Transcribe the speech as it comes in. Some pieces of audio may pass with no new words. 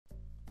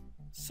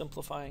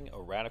Simplifying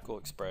a radical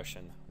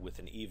expression with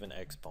an even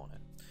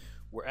exponent.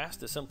 We're asked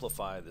to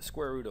simplify the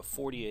square root of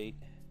 48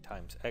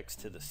 times x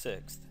to the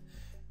 6th,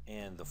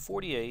 and the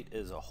 48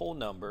 is a whole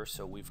number,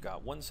 so we've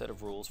got one set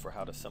of rules for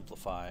how to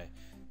simplify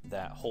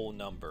that whole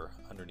number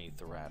underneath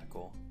the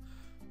radical.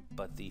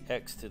 But the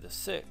x to the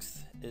 6th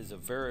is a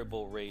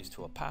variable raised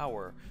to a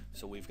power,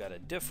 so we've got a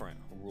different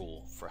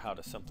rule for how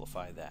to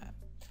simplify that.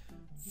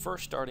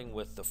 First, starting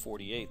with the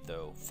 48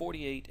 though,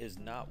 48 is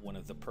not one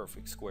of the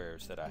perfect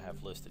squares that I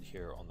have listed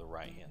here on the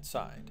right hand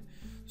side.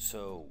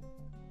 So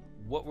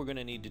what we're going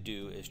to need to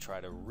do is try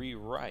to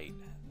rewrite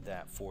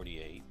that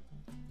 48,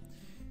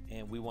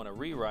 and we want to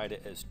rewrite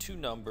it as two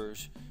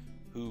numbers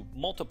who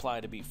multiply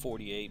to be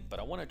 48, but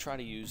I want to try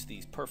to use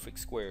these perfect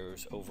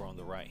squares over on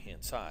the right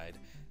hand side,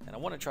 and I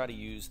want to try to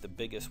use the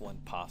biggest one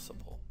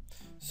possible.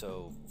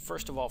 So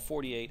first of all,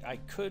 48, I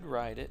could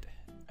write it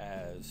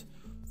as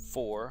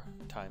 4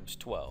 times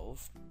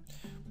 12,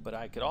 but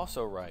I could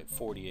also write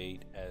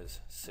 48 as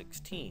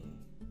 16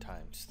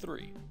 times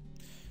 3.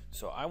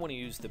 So I want to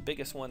use the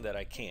biggest one that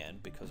I can,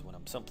 because when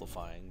I'm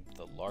simplifying,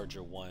 the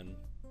larger one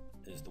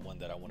is the one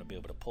that I want to be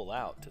able to pull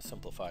out to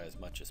simplify as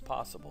much as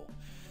possible.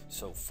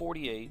 So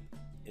 48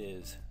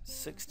 is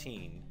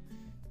 16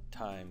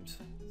 times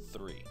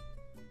 3.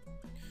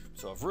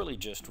 So I've really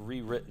just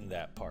rewritten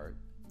that part.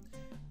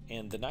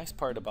 And the nice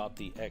part about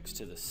the x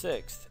to the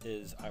 6th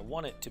is I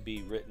want it to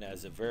be written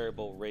as a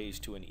variable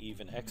raised to an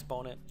even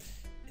exponent.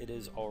 It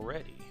is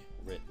already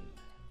written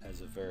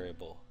as a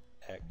variable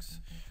x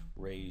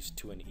raised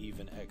to an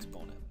even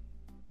exponent.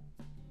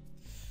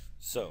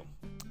 So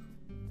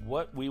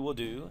what we will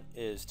do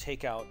is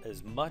take out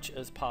as much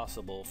as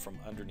possible from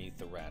underneath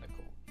the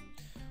radical.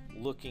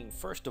 Looking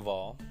first of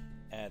all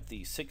at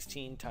the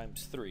 16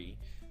 times 3,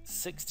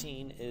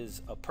 16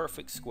 is a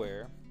perfect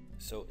square,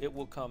 so it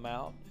will come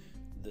out.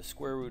 The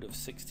square root of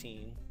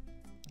 16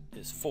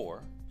 is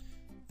 4.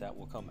 That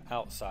will come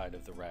outside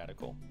of the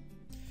radical.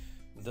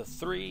 The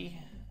 3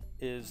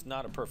 is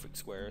not a perfect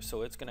square,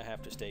 so it's going to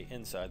have to stay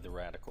inside the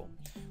radical.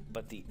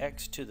 But the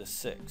x to the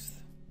 6th,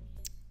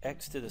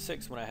 x to the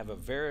 6th, when I have a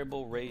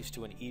variable raised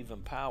to an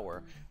even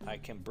power, I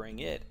can bring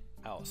it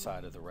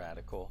outside of the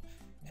radical,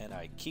 and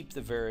I keep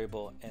the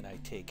variable and I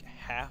take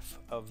half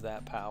of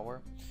that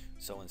power.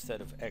 So instead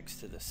of x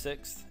to the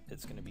 6th,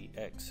 it's going to be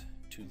x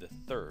to the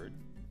 3rd.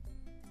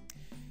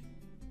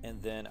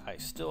 And then I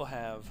still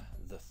have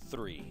the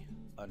 3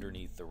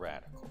 underneath the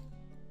radical.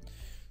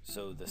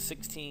 So the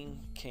 16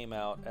 came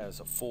out as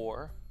a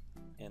 4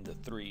 and the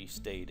 3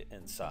 stayed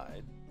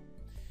inside,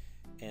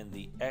 and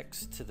the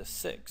x to the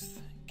 6th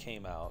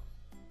came out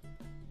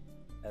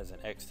as an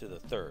x to the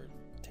 3rd,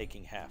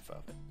 taking half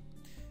of it,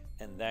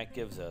 and that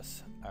gives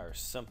us our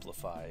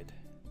simplified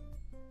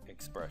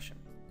expression.